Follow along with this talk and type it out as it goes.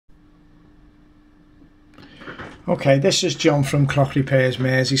Okay, this is John from Clock Repairs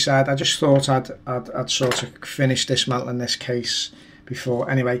Merseyside. I just thought I'd sort of finish dismantling this case before.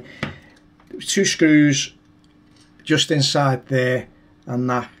 Anyway, 2 screws just inside there, and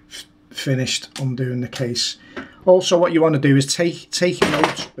that finished undoing the case. Also, what you want to do is take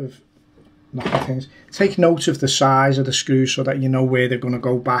note of take note of the size of the screws so that you know where they're going to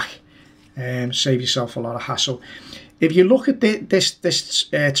go back. Save yourself a lot of hassle. If you look at this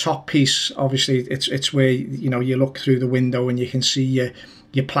top piece, obviously it's where you look through the window and you can see your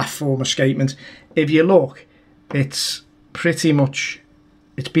platform escapement. If you look, it's pretty much,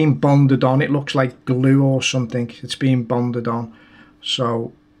 it's been bonded on. It looks like glue or something. It's been bonded on.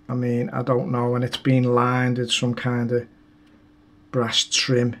 So I mean, I don't know, and it's been lined with some kind of brass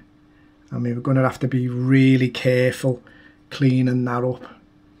trim. I mean, we're going to have to be really careful cleaning that up.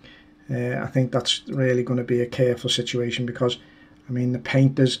 I think that's really going to be a careful situation because, I mean, the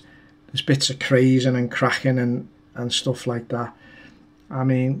paint, there's bits of crazing and cracking and stuff like that. I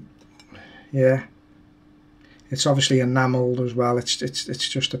mean, yeah, it's obviously enamelled as well. It's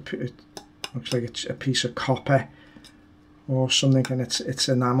just it looks like it's a piece of copper or something, and it's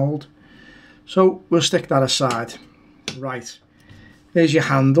enamelled. So we'll stick that aside. Right, there's your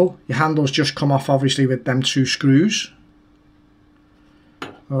handle. Your handle's just come off, obviously, with them 2 screws.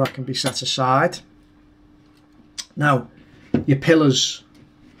 Well, that can be set aside. Now, your pillars.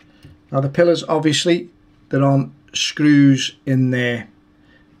 Now, the pillars, obviously, they're on screws in there.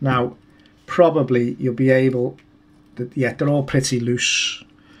 Now, probably you'll be able to, yeah, they're all pretty loose.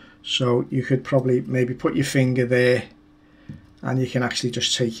 So you could probably maybe put your finger there and you can actually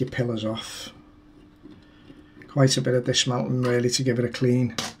just take your pillars off. Quite a bit of dismantling, really, to give it a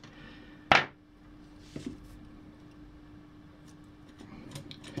clean.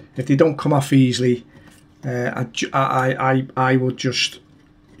 If they don't come off easily, I would just,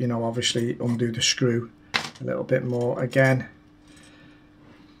 obviously undo the screw a little bit more. Again,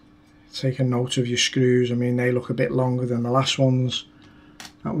 take a note of your screws. I mean, they look a bit longer than the last ones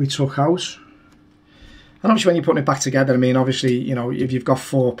that we took out. And obviously when you're putting it back together, I mean, obviously, if you've got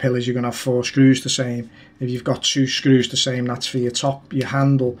 4 pillars, you're going to have 4 screws the same. If you've got 2 screws the same, that's for your top, your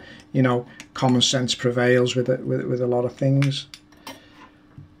handle. Common sense prevails with a lot of things.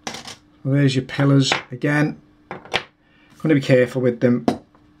 Well, there's your pillars. Again, going to be careful with them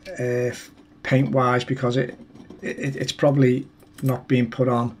paint wise because it's probably not being put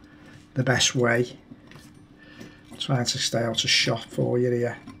on the best way. I'm trying to stay out of shot for you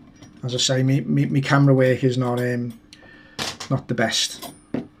here. As I say, me camera work is not the best.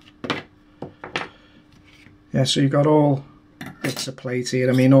 Yeah, so you've got all bits of plate here.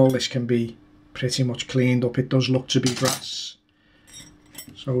 I mean, all this can be pretty much cleaned up. It does look to be brass,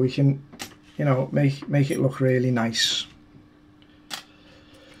 so we can, make it look really nice.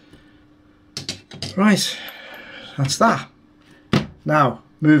 Right, that's that. Now,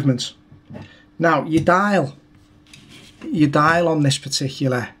 movement. Now, your dial on this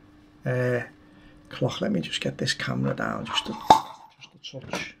particular clock. Let me just get this camera down just a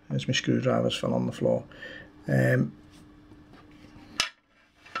touch. There's my screwdrivers fell on the floor. The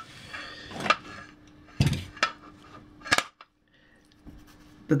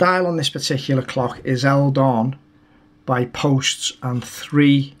dial on this particular clock is held on by posts and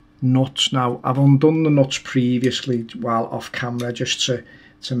 3 nuts. Now, I've undone the nuts previously while off camera just to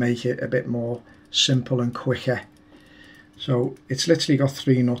make it a bit more simple and quicker. So it's literally got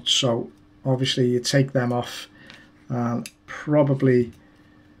 3 nuts, so obviously you take them off and probably,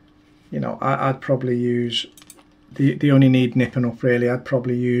 I'd probably use, they only need nipping up really. I'd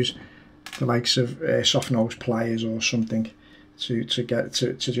probably use the likes of soft nose pliers or something to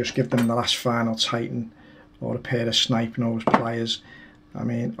just give them the last final tighten, or a pair of snipe nose pliers. I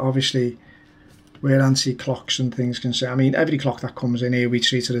mean, obviously we're anti-clocks and things can say, I mean, every clock that comes in here we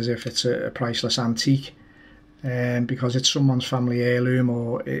treat it as if it's a priceless antique. Because it's someone's family heirloom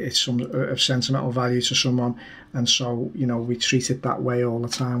or it's some of sentimental value to someone, and so we treat it that way all the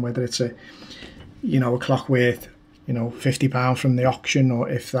time, whether it's a clock worth £50 from the auction, or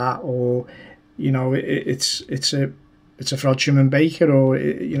if that, or it's a Frodsham and Baker, or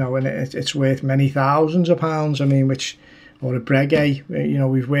and it's worth many thousands of pounds. I mean, or a Breguet.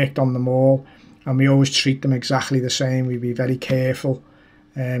 We've worked on them all and we always treat them exactly the same. We be very careful.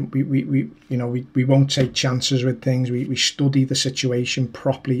 We won't take chances with things. We study the situation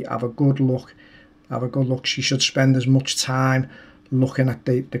properly, have a good look. You should spend as much time looking at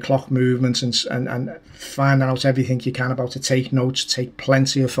the clock movements and find out everything you can about it. Take notes, take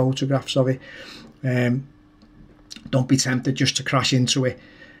plenty of photographs of it. Don't be tempted just to crash into it.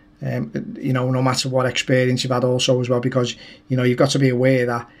 No matter what experience you've had also as well, because you've got to be aware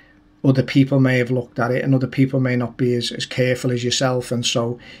that other people may have looked at it, and other people may not be as careful as yourself, and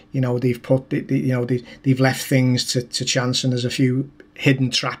so, you know, they've put they've left things to chance, and there's a few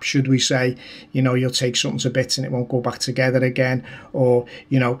hidden traps, should we say. You know, you'll take something to bits and it won't go back together again, or,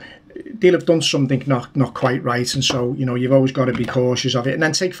 you know, they'll have done something not quite right, and so, you know, you've always got to be cautious of it, and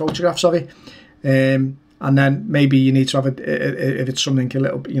then take photographs of it. And then maybe you need to have if it's something a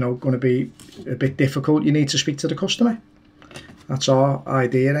little, you know, going to be a bit difficult, you need to speak to the customer. That's our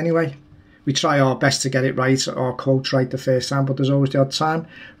idea anyway. We try our best to get it right, our quotes right the first time, but there's always the odd time.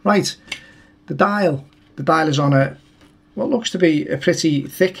 Right, the dial is on what looks to be a pretty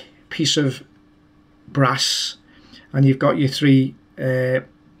thick piece of brass, and you've got your 3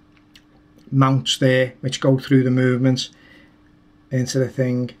 mounts there which go through the movement into the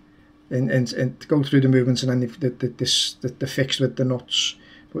thing, and go through the movements, and then they're fixed with the nuts.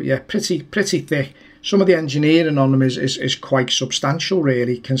 But yeah, pretty thick. Some of the engineering on them is quite substantial,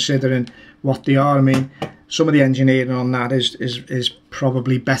 really, considering what they are. I mean, some of the engineering on that is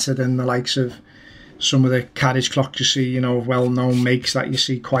probably better than the likes of some of the Carriage clocks you see, you know, well-known makes that you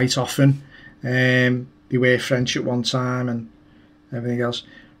see quite often. They were French at one time and everything else.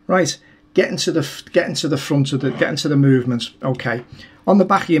 Right, getting to the front of getting to the movements. Okay, on the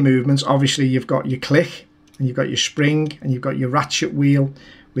back of your movements, obviously you've got your click, and you've got your spring, and you've got your ratchet wheel,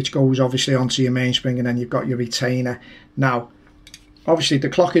 which goes obviously onto your mainspring, and then you've got your retainer. Now, obviously the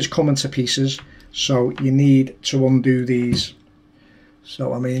clock is coming to pieces, so you need to undo these.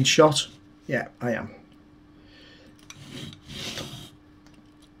 So am I in shot? Yeah, I am.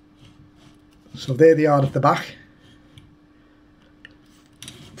 So there they are at the back.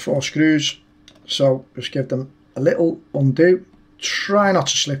 4 screws. So just give them a little undo. Try not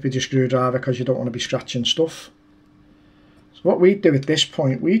to slip with your screwdriver, because you don't want to be scratching stuff. So what we do at this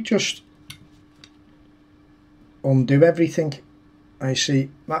point, we just undo everything. I see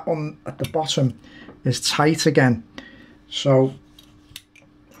that one at the bottom is tight again, so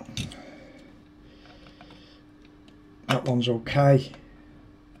that one's okay.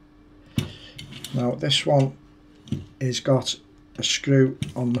 Now this one is got a screw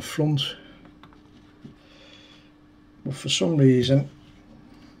on the front, but for some reason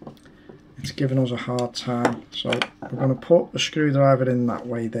it's giving us a hard time, so we're going to put the screwdriver in that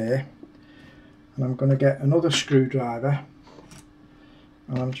way there, and I'm going to get another screwdriver,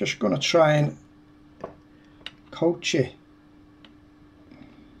 and I'm just going to try and coach it.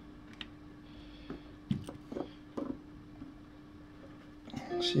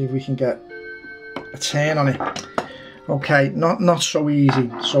 See if we can get a turn on it. Okay, not so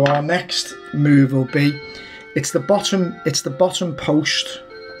easy. So our next move will be, it's the bottom post.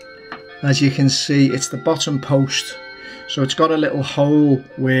 As you can see, it's the bottom post, so it's got a little hole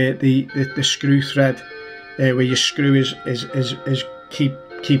where the screw thread, where your screw is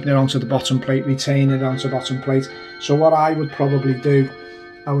keeping it onto the bottom plate, retaining it onto the bottom plate. So what I would probably do,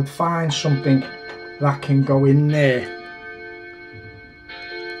 I would find something that can go in there,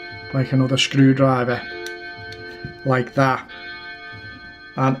 like another screwdriver, like that.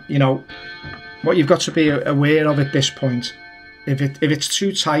 And you know what you've got to be aware of at this point, if it's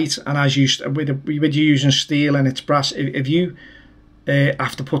too tight, and as you with you using steel and it's brass, if you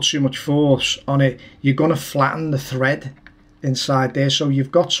have to put too much force on it, you're going to flatten the thread inside there. So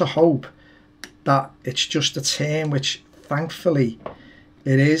you've got to hope that it's just a turn, which thankfully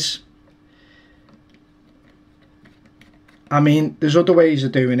it is. I mean, there's other ways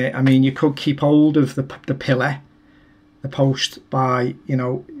of doing it. I mean, you could keep hold of the pillar, the post, by, you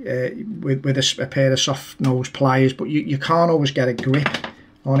know, with a pair of soft nose pliers, but you can't always get a grip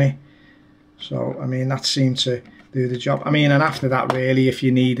on it. So I mean, that seemed to do the job. I mean, and after that, really, if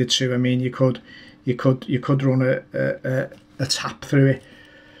you needed to, I mean, you could run a tap through it,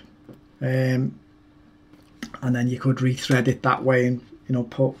 and then you could rethread it that way, and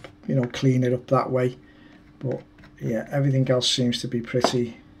clean it up that way. But yeah, everything else seems to be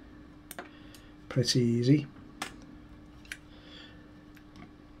pretty easy.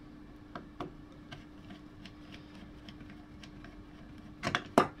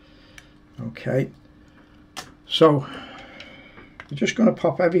 Okay, so we're just going to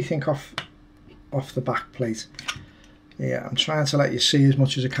pop everything off the back plate. Yeah, I'm trying to let you see as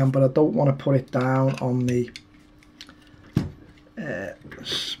much as I can, but I don't want to put it down on the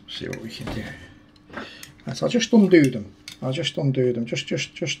let's see what we can do. Right, so I'll just undo them. Just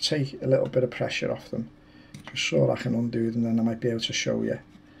take a little bit of pressure off them, just so I can undo them, then I might be able to show you.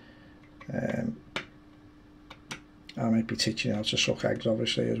 I might be teaching you how to suck eggs,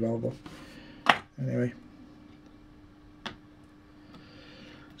 obviously, as well, but anyway.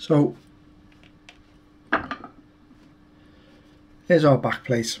 So here's our back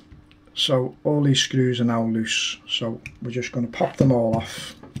plate. So all these screws are now loose, so we're just going to pop them all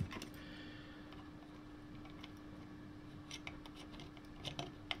off.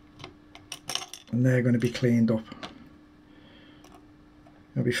 And they're going to be cleaned up.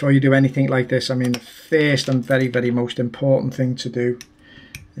 Now before you do anything like this, I mean, the first and very most important thing to do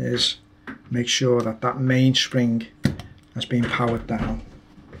is make sure that that mainspring has been powered down.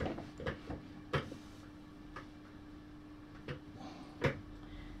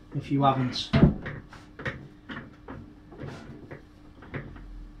 If you haven't,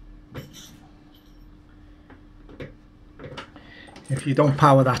 if you don't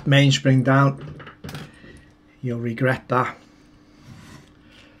power that mainspring down, you'll regret that.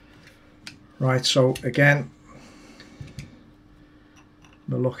 Right, so again,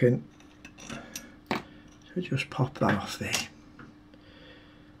 we're looking to just pop that off there.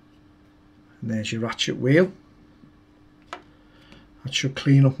 And there's your ratchet wheel. That should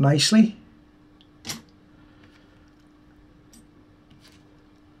clean up nicely.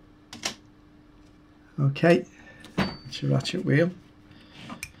 Okay, that's your ratchet wheel.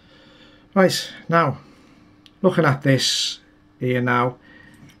 Right, now looking at this here now,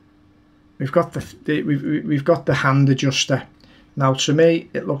 we've got we've got the hand adjuster. Now to me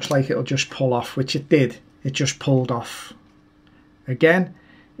it looks like it'll just pull off, which it did. It just pulled off. Again,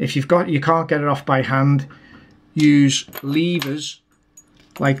 if you can't get it off by hand, use levers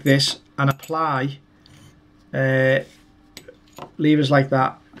like this and apply levers like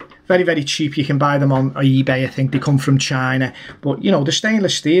that. Very cheap. You can buy them on eBay. I think they come from China, but you know, they're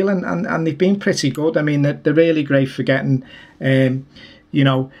stainless steel and they've been pretty good. I mean, they're really great for getting you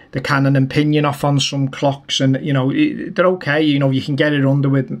know, the cannon and pinion off on some clocks, and you know, they're okay. You know, you can get it under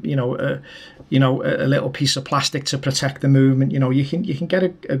with you know a little piece of plastic to protect the movement. You know, you can get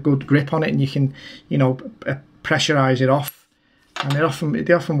a good grip on it, and you can, you know, pressurize it off, and they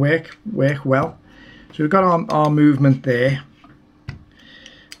often work well. So we've got our movement there.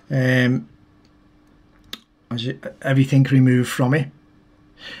 Everything removed from it.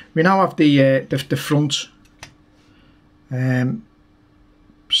 We now have the front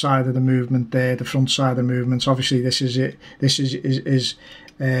side of the movement there, the front side of the movements. Obviously this is it. This is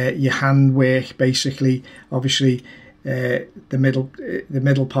your hand work basically. Obviously the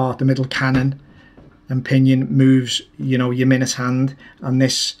middle part, the middle cannon and pinion moves, you know, your minute hand, and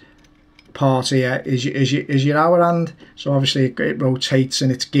this part here is your hour hand. So obviously it rotates,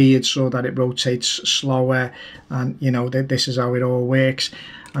 and it's geared so that it rotates slower, and you know this is how it all works.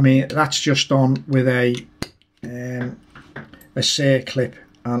 I mean, that's just done with a circlip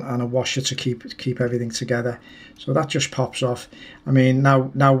and a washer to keep everything together. So that just pops off. I mean,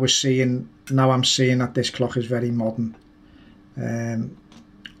 now I'm seeing that this clock is very modern.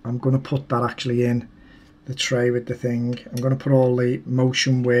 I'm going to put that actually in the tray with the thing. I'm going to put all the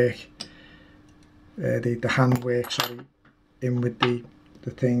motion work, the hand work, sorry, in with the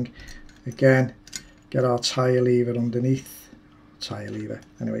thing. Again, get our tyre lever underneath.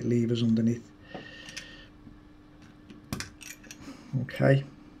 Anyway, levers underneath. Okay,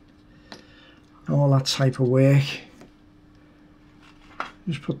 all that type of work.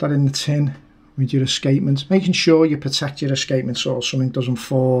 Just put that in the tin with your escapement, making sure you protect your escapement so something doesn't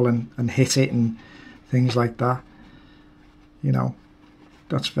fall and hit it and things like that. You know,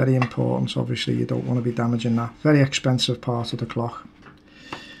 that's very important. Obviously you don't want to be damaging that. Very expensive part of the clock.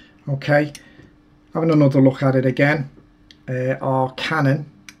 Okay, having another look at it again. Our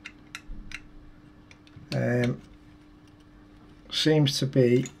cannon seems to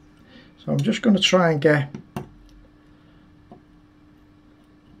be, so I'm just going to try and get,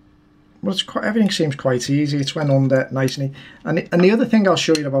 well, it's quite, everything seems quite easy. It's went under nicely. And the other thing I'll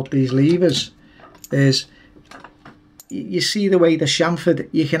show you about these levers is, you see the way they're chamfered,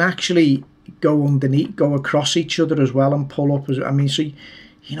 you can actually go underneath, go across each other as well and pull up. I mean, so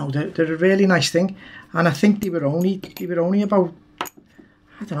you know, they're a really nice thing. And I think they were only about,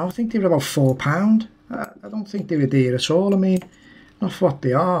 I don't know, I think they were about £4. I don't think they were dear at all. I mean, not for what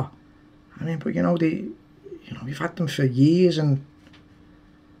they are. I mean, but you know, we've had them for years, and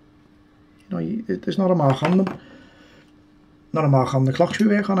you know, there's not a mark on them. Not a mark on the clocks we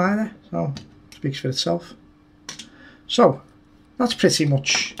work on either. So it speaks for itself. So that's pretty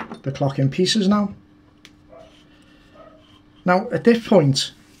much the clock in pieces now. Now at this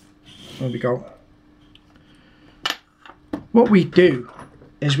point, there we go. What we do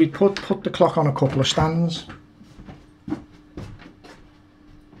is we put the clock on a couple of stands.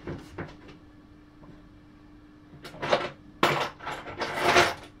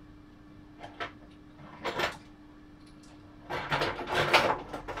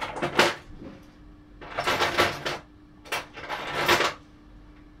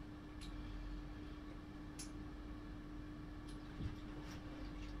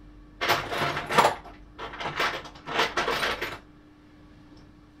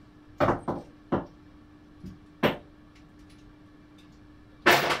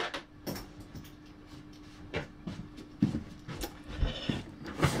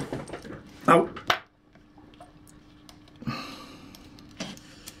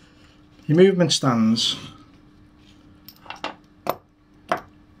 Your movement stands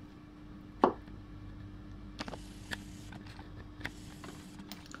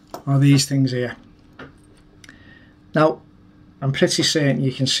are these things here. Now, I'm pretty certain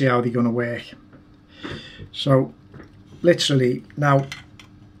you can see how they're going to work. So, literally, now,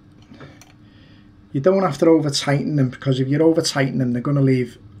 you don't have to over tighten them, because if you're over tightening them, they're going to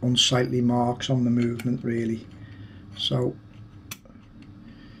leave unsightly marks on the movement, really. So,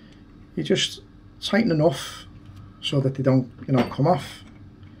 you just tighten enough so that they don't, you know, come off.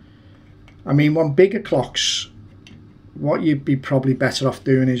 I mean, on bigger clocks, what you'd be probably better off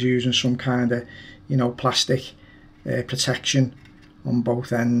doing is using some kind of, you know, plastic protection on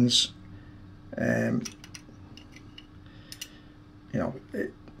both ends. You know,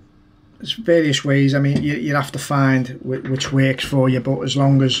 there's various ways. I mean, you have to find which works for you, but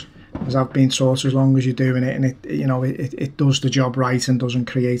as I've been taught, as long as you're doing it and it, you know, it does the job right and doesn't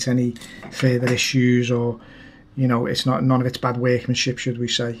create any further issues, or, you know, it's not, none of it's bad workmanship, should we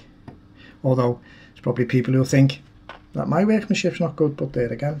say. Although there's probably people who'll think that my workmanship's not good, but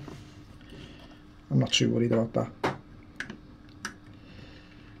there again, I'm not too worried about that.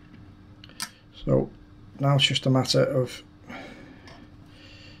 So now it's just a matter of,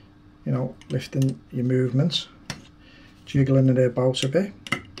 you know, lifting your movements, jiggling it about a bit,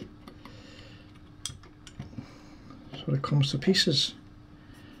 so it comes to pieces,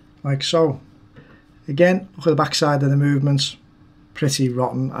 like so. Again, look at the back side of the movements, pretty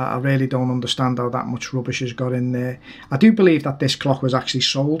rotten. I really don't understand how that much rubbish has got in there. I do believe that this clock was actually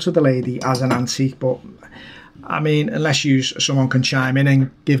sold to the lady as an antique, but I mean, unless someone can chime in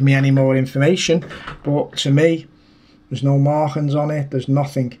and give me any more information, but to me, there's no markings on it, there's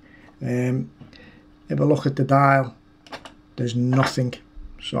nothing. If I look at the dial, there's nothing,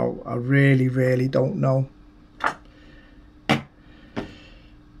 so I really don't know.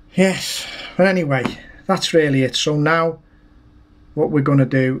 Yes, but anyway, that's really it. So now what we're going to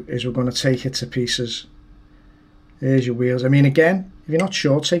do is we're going to take it to pieces. There's your wheels. I mean, again, if you're not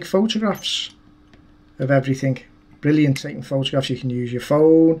sure, take photographs of everything. Brilliant taking photographs. You can use your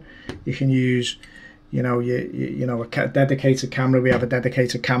phone, you can use, you know, you know, a dedicated camera. We have a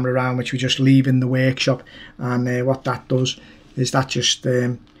dedicated camera around which we just leave in the workshop, and what that does is that just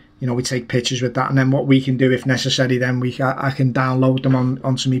you know, we take pictures with that, and then what we can do, if necessary, then I can download them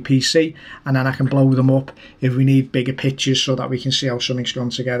onto my PC, and then I can blow them up if we need bigger pictures so that we can see how something's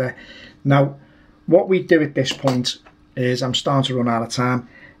gone together. Now, what we do at this point is, I'm starting to run out of time,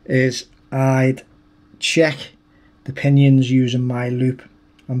 is I'd check the pinions using my loop.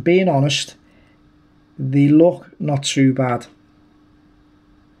 I'm being honest, they look not too bad.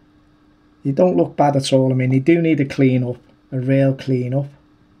 They don't look bad at all. I mean, they do need a clean up, a real clean up,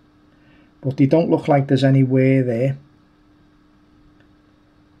 but they don't look like there's any wear there.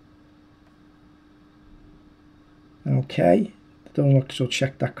 Okay, don't look, so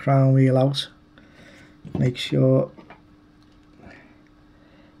check that crown wheel out. Make sure,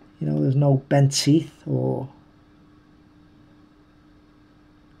 you know, there's no bent teeth or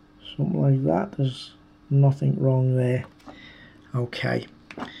something like that. There's nothing wrong there. Okay,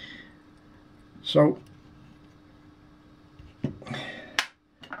 so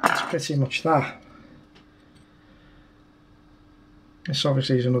that's pretty much that. This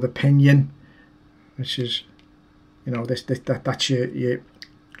obviously is another pinion, which is, you know, that's your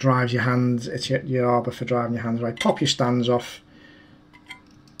drives your hands. It's your arbor for driving your hands. Right, pop your stands off.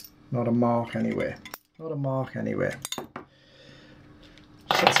 Not a mark anywhere. Not a mark anywhere.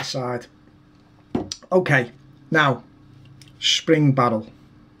 Set aside. Okay, now spring barrel.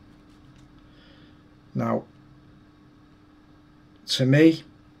 Now, to me,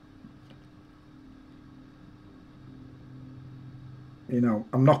 you know,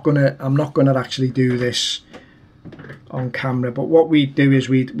 I'm not gonna actually do this on camera, but what we'd do is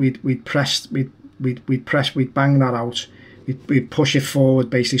we'd bang that out, we'd push it forward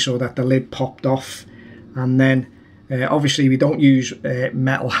basically so that the lid popped off, and then obviously we don't use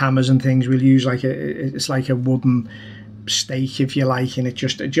metal hammers and things. We'll use it's like a wooden stake, if you like, and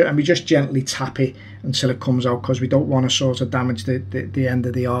we just gently tap it until it comes out, because we don't want to sort of damage the end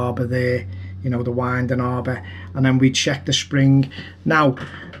of the arbor there, you know, the winding arbor. And then we check the spring. Now,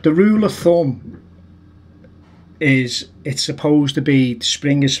 the rule of thumb is the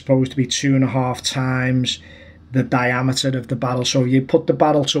spring is supposed to be 2.5 times the diameter of the barrel. So you put the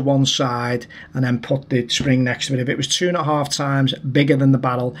barrel to one side and then put the spring next to it. If it was 2.5 times bigger than the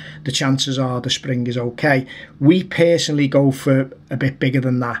barrel, the chances are the spring is okay. We personally go for a bit bigger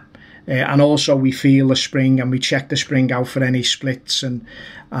than that. And also we feel the spring and we check the spring out for any splits and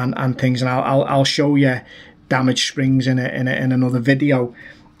things. And I'll show you damaged springs in another video.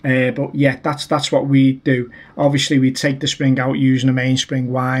 But yeah, that's what we do. Obviously we take the spring out using a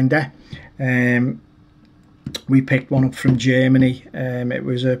mainspring winder. We picked one up from Germany.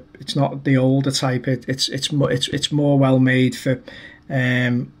 It's not the older type. It's more well made for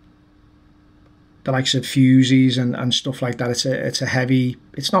the likes of fusees and stuff like that. It's a heavy.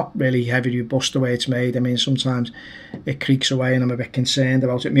 It's not really heavy robust the way it's made. I mean, sometimes it creaks away, and I'm a bit concerned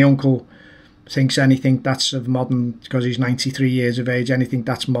about it. My uncle thinks anything that's of modern, because he's 93 years of age, anything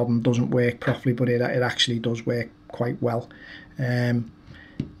that's modern doesn't work properly, but it actually does work quite well.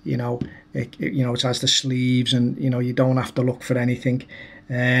 You know, it has the sleeves, and you don't have to look for anything.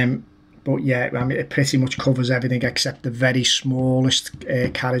 But yeah, I mean, it pretty much covers everything except the very smallest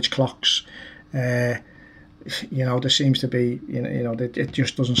carriage clocks. There seems to be, it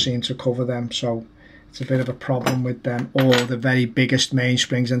just doesn't seem to cover them, so it's a bit of a problem with them, or the very biggest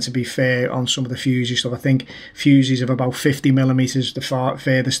mainsprings. And to be fair, on some of the fusee stuff, I think fusees of about 50mm, the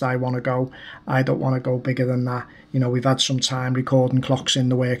furthest I want to go. I don't want to go bigger than that. We've had some time recording clocks in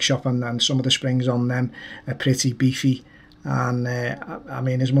the workshop, and some of the springs on them are pretty beefy. And I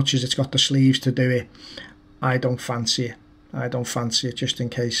mean, as much as it's got the sleeves to do it, I don't fancy it, just in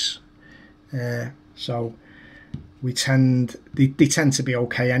case. So they tend to be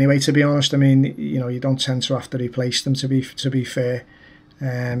okay anyway, to be honest. I mean, you don't tend to have to replace them, to be fair.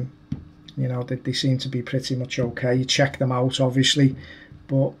 They seem to be pretty much okay. You check them out, obviously,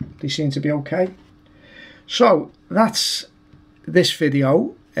 but they seem to be okay. So that's this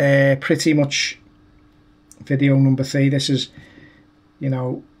video, pretty much video number 3. This is,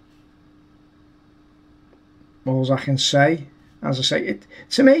 all I can say. As I say,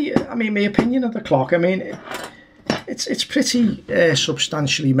 to me, I mean, my opinion of the clock, I mean, it's pretty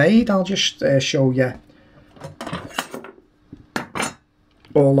substantially made. I'll just show you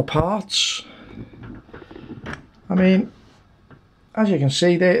all the parts. I mean, as you can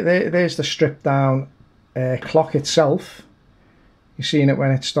see, there's the stripped down clock itself. You've seen it when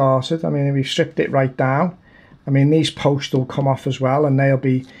it started. I mean, we've stripped it right down. I mean, these posts will come off as well, and they'll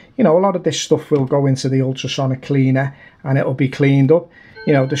be, a lot of this stuff will go into the ultrasonic cleaner, and it'll be cleaned up.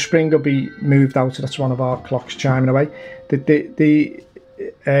 The spring will be moved out. That's one of our clocks chiming away. The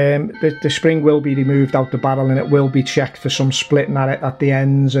spring will be removed out the barrel, and it will be checked for some splitting at the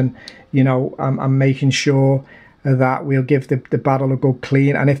ends, and I'm making sure that we'll give the barrel a good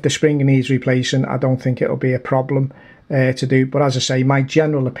clean. And if the spring needs replacing, I don't think it'll be a problem to do. But as I say, my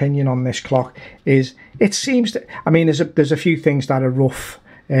general opinion on this clock is, it seems to, I mean, there's a few things that are rough.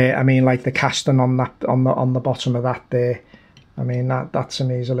 I mean, like the casting on the bottom of that there. I mean, that to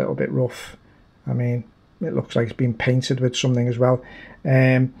me is a little bit rough. I mean, it looks like it's been painted with something as well.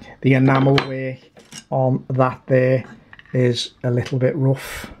 The enamel work on that there is a little bit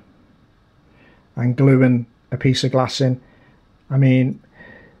rough, and gluing a piece of glass in, I mean,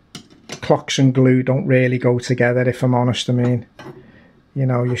 clocks and glue don't really go together, if I'm honest. I mean,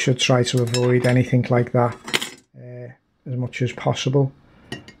 you should try to avoid anything like that as much as possible.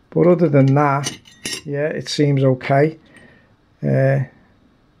 But other than that, yeah, it seems okay. The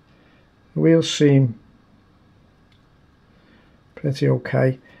wheels seem pretty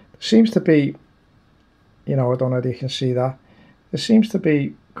okay. There seems to be, I don't know if you can see that, there seems to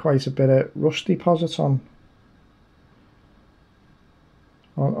be quite a bit of rust deposits on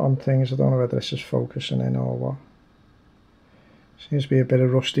things. I don't know whether this is focusing in or what. Seems to be a bit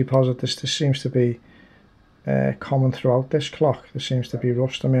of rust deposit. This seems to be common throughout this clock. There seems to be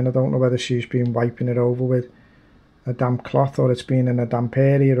rust. I mean, I don't know whether she's been wiping it over with a damp cloth, or it's been in a damp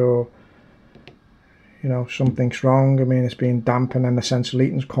area, or something's wrong. I mean, it's been damp, and then the central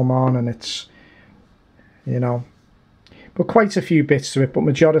heating's come on, and it's but quite a few bits to it. But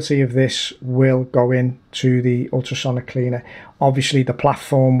majority of this will go into the ultrasonic cleaner. Obviously the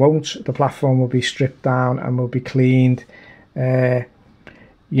platform won't. The platform will be stripped down and will be cleaned in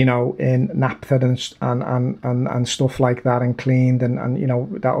naphtha and stuff like that, and cleaned, and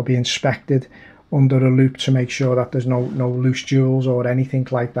that will be inspected under a loop to make sure that there's no loose jewels or anything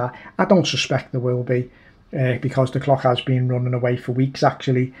like that. I don't suspect there will be, because the clock has been running away for weeks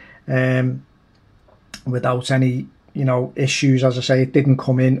actually, without any issues. As I say, it didn't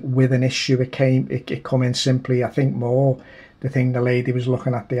come in with an issue. It come in simply, I think, more the thing, the lady was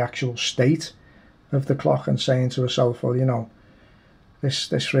looking at the actual state of the clock and saying to herself, well,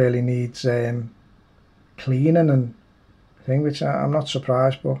 this really needs cleaning and thing, which I'm not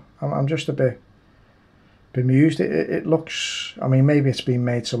surprised, but I'm just a bit bemused. It looks, I mean, maybe it's been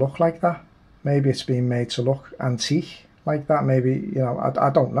made to look like that. Maybe it's been made to look antique like that. Maybe, I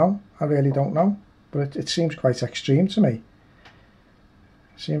don't know. I really don't know. But it seems quite extreme to me.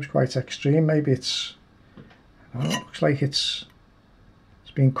 It seems quite extreme. Maybe it's, it looks like it's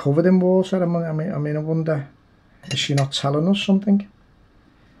It's been covered in water. I mean, I wonder, is she not telling us something?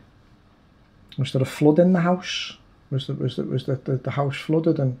 Was there a flood in the house? Was the house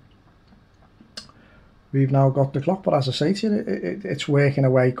flooded and we've now got the clock? But as I say to you, it's working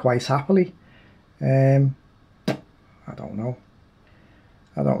away quite happily. I don't know.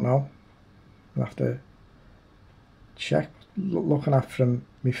 I'll have to check. Looking at from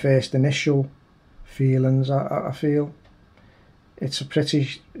my first initial feelings, I feel it's a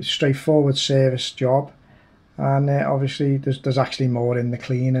pretty straightforward service job, and obviously there's actually more in the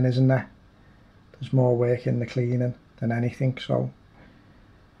cleaning, isn't there? There's more work in the cleaning than anything. So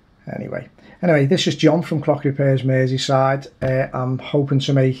anyway, this is John from Clock Repairs Merseyside. I'm hoping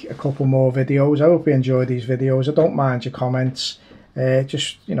to make a couple more videos. I hope you enjoy these videos. I don't mind your comments.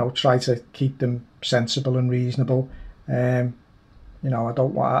 Just, you know, try to keep them sensible and reasonable. You know, I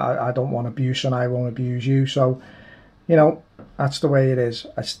don't want abuse, and I won't abuse you. So, you know, that's the way it is.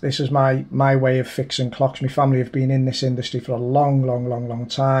 This is my way of fixing clocks. My family have been in this industry for a long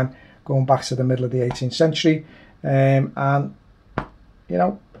time, going back to the middle of the 18th century, and you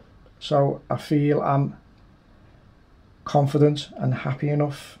know, so I feel I'm confident and happy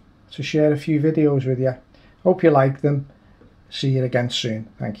enough to share a few videos with you. Hope you like them. See you again soon.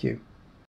 Thank you.